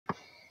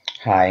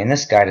Hi, in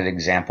this guided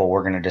example,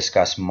 we're going to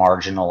discuss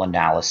marginal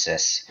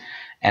analysis.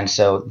 And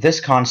so this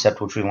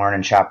concept, which we learn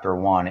in Chapter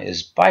 1,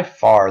 is by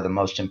far the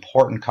most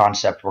important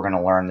concept we're going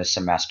to learn this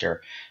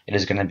semester. It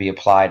is going to be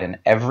applied in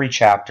every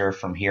chapter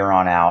from here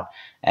on out,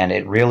 and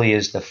it really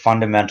is the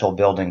fundamental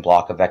building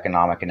block of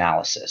economic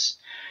analysis.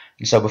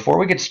 And so before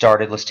we get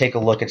started, let's take a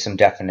look at some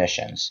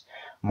definitions.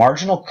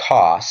 Marginal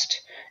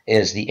cost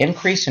is the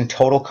increase in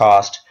total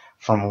cost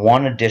from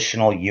one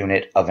additional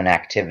unit of an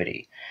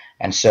activity.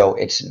 And so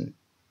it's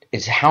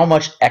how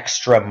much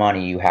extra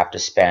money you have to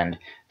spend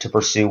to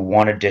pursue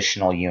one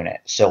additional unit.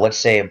 So let's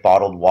say a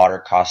bottled water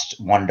costs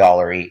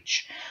 $1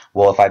 each.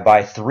 Well, if I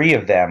buy 3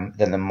 of them,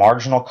 then the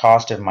marginal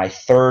cost of my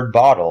third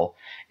bottle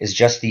is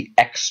just the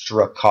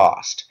extra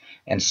cost.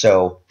 And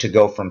so to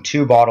go from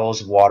 2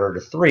 bottles of water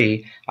to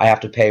 3, I have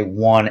to pay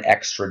 $1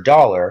 extra.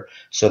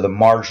 So the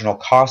marginal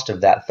cost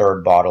of that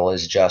third bottle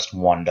is just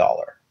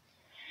 $1.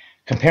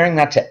 Comparing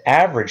that to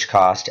average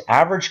cost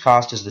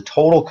is the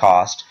total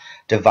cost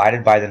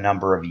divided by the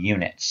number of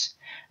units.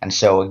 And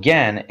so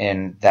again,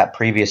 in that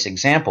previous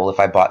example, if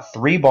I bought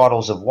 3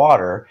 bottles of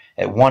water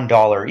at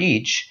 $1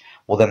 each,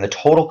 well then the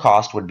total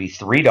cost would be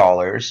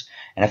 $3.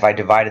 And if I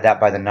divided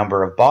that by the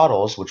number of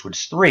bottles, which was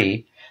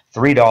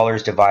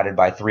 $3 divided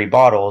by 3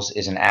 bottles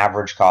is an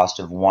average cost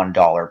of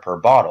 $1 per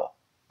bottle.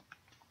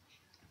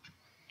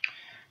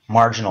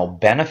 Marginal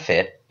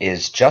benefit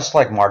is just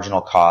like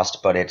marginal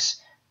cost, but it's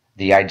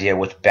the idea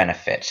with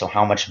benefit. So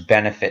how much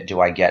benefit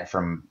do I get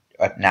from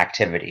an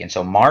activity? And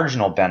so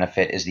marginal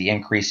benefit is the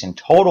increase in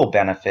total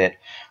benefit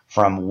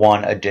from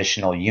one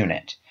additional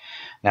unit.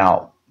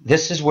 Now,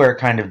 this is where it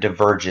kind of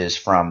diverges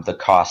from the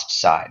cost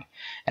side.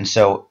 And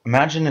so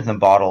imagine in the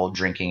bottle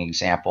drinking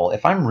example,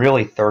 if I'm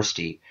really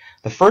thirsty,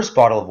 the first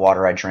bottle of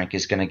water I drink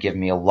is going to give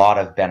me a lot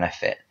of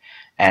benefit.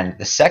 And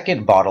the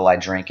second bottle I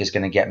drink is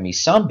going to get me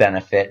some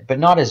benefit, but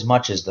not as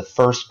much as the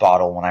first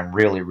bottle when I'm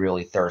really,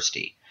 really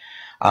thirsty.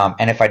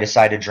 And if I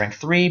decide to drink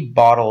 3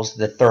 bottles,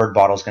 the third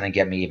bottle is going to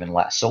get me even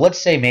less. So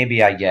let's say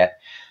maybe I get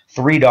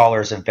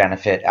 $3 of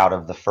benefit out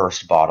of the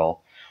first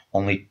bottle,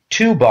 only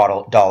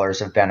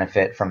 $2 of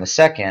benefit from the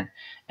second,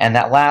 and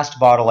that last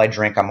bottle I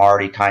drink I'm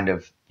already kind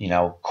of,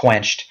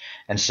 quenched,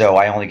 and so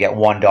I only get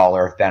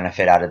 $1 of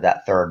benefit out of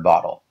that third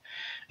bottle.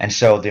 And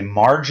so the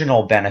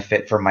marginal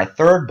benefit for my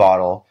third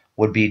bottle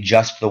would be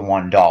just the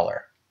 $1.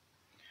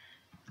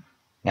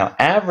 Now,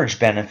 average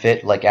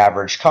benefit, like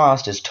average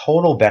cost, is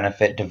total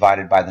benefit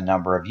divided by the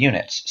number of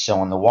units.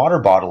 So in the water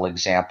bottle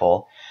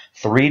example,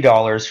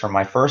 $3 from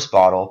my first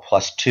bottle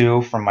plus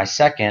 2 from my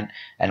second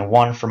and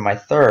 1 from my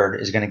third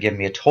is going to give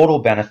me a total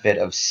benefit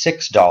of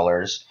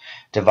 $6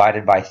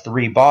 divided by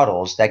 3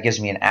 bottles. That gives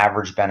me an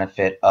average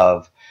benefit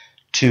of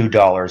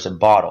 $2 a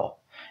bottle.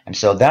 And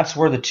so that's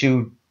where the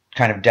two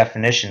kind of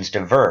definitions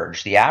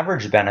diverge. The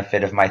average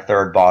benefit of my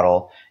third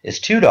bottle is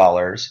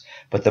 $2,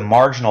 but the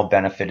marginal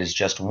benefit is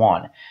just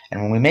 1.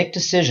 And when we make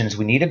decisions,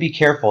 we need to be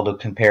careful to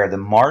compare the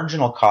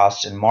marginal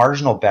costs and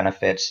marginal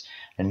benefits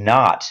and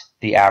not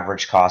the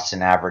average costs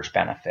and average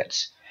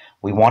benefits.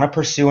 We want to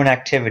pursue an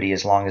activity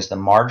as long as the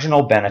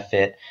marginal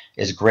benefit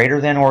is greater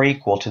than or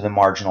equal to the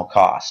marginal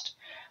cost.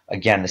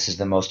 Again, this is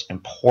the most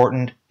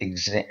important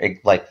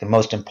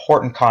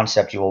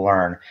concept you will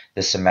learn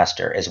this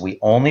semester, is we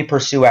only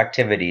pursue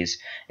activities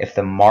if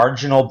the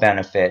marginal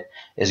benefit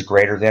is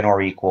greater than or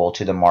equal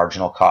to the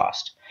marginal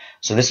cost.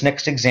 So this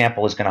next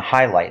example is going to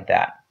highlight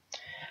that.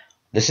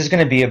 This is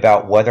going to be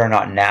about whether or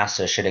not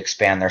NASA should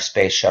expand their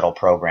space shuttle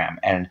program.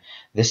 And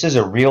this is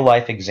a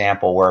real-life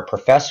example where a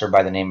professor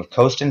by the name of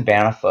Kostin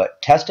Banafoot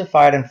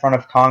testified in front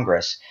of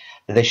Congress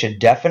that they should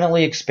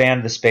definitely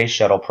expand the space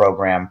shuttle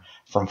program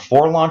from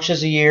 4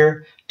 launches a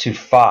year to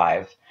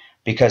 5,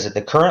 because at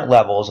the current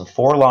levels of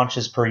 4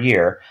 launches per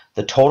year,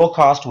 the total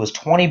cost was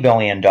 $20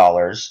 billion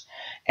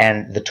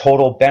and the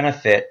total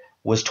benefit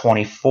was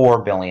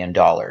 $24 billion.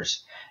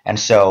 And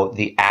so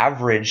the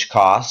average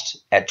cost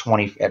at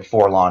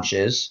 4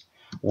 launches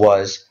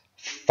was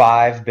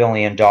 $5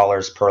 billion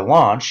per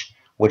launch,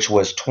 which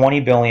was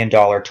 $20 billion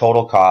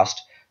total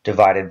cost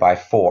divided by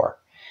 4.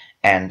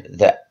 And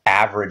the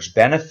average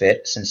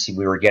benefit, since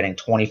we were getting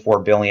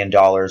 $24 billion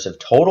of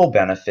total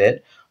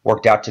benefit,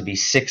 worked out to be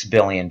 $6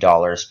 billion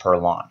per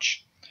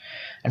launch.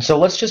 And so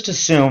let's just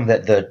assume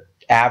that the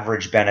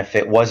average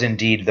benefit was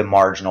indeed the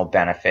marginal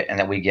benefit and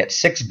that we get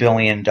 $6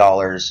 billion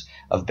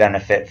of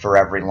benefit for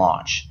every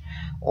launch.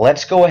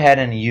 Let's go ahead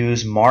and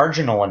use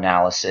marginal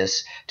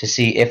analysis to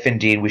see if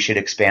indeed we should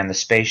expand the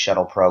space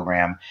shuttle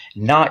program,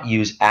 not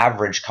use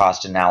average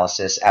cost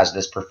analysis as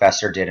this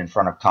professor did in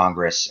front of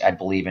Congress, I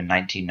believe in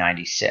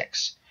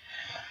 1996.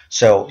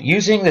 So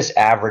using this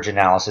average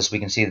analysis, we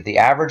can see that the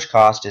average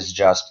cost is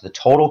just the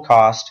total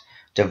cost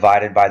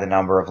divided by the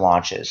number of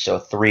launches. So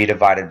 3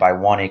 divided by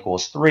 1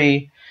 equals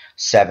 3,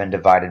 7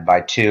 divided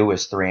by 2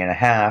 is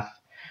 3.5,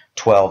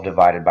 12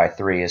 divided by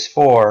 3 is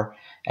 4,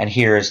 and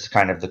here is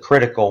kind of the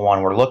critical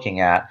one we're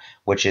looking at,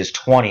 which is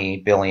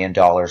 $20 billion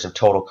of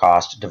total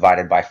cost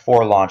divided by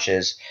 4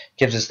 launches,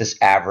 gives us this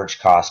average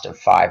cost of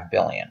 $5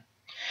 billion.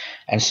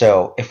 And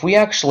so if we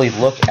actually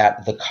look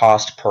at the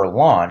cost per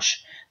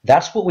launch,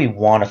 That's what we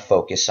want to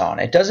focus on.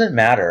 It doesn't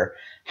matter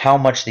how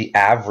much the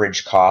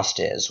average cost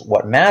is.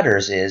 What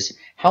matters is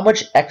how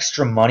much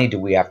extra money do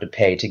we have to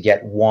pay to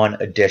get one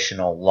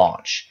additional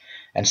launch.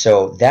 And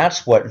so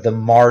that's what the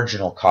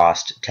marginal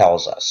cost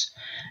tells us.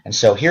 And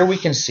so here we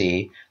can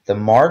see the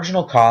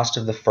marginal cost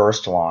of the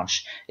first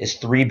launch is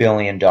 $3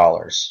 billion.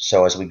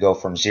 So as we go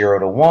from 0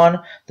 to 1,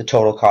 the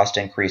total cost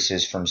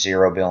increases from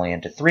 0 billion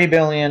to 3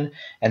 billion,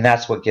 and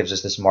that's what gives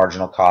us this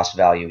marginal cost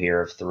value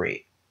here of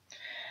 3.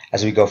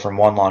 As we go from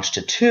 1 launch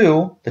to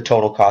 2, the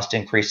total cost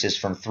increases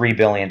from 3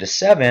 billion to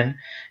 7,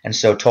 and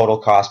so total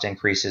cost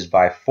increases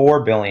by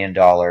 $4 billion,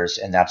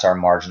 and that's our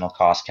marginal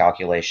cost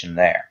calculation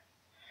there.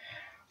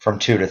 From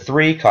 2 to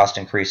 3, cost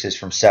increases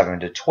from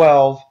 7 to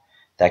 12.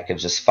 That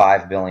gives us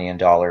 $5 billion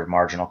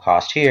marginal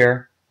cost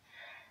here.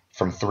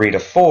 From 3 to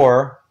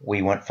 4,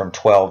 we went from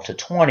 12 to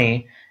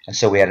 20, and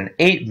so we had an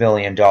 $8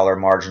 billion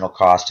marginal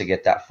cost to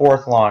get that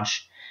fourth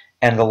launch.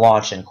 And the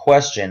launch in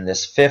question,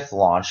 this fifth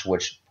launch,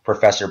 which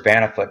Professor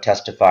Bannerfoot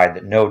testified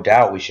that no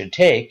doubt we should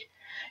take,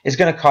 is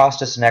going to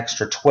cost us an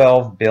extra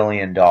 $12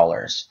 billion.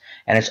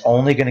 And it's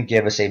only going to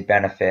give us a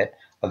benefit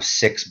of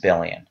 $6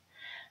 billion.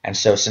 And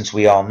so since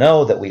we all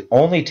know that we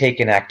only take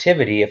an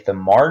activity if the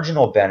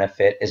marginal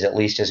benefit is at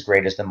least as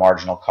great as the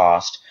marginal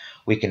cost,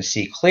 we can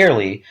see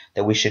clearly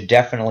that we should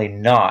definitely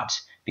not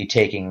be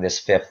taking this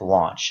fifth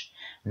launch.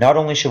 Not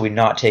only should we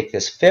not take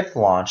this fifth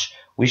launch,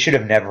 we should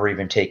have never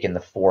even taken the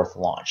fourth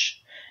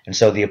launch. And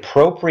so the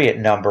appropriate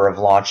number of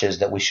launches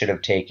that we should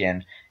have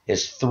taken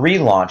is 3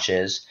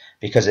 launches,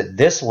 because at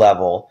this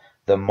level,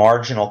 the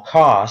marginal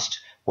cost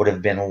would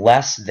have been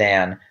less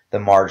than the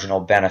marginal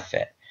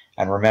benefit.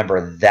 And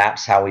remember,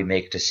 that's how we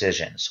make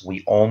decisions.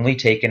 We only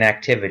take an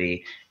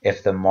activity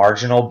if the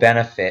marginal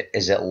benefit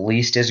is at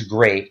least as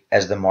great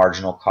as the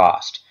marginal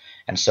cost.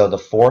 And so the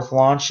fourth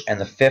launch and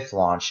the fifth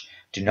launch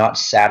do not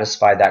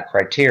satisfy that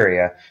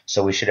criteria,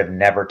 so we should have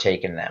never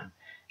taken them.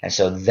 And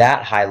so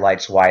that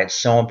highlights why it's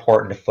so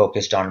important to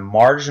focus on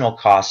marginal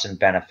costs and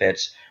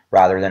benefits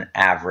rather than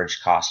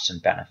average costs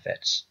and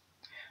benefits.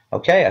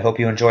 Okay, I hope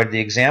you enjoyed the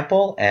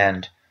example,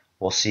 and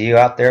we'll see you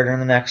out there in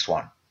the next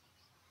one.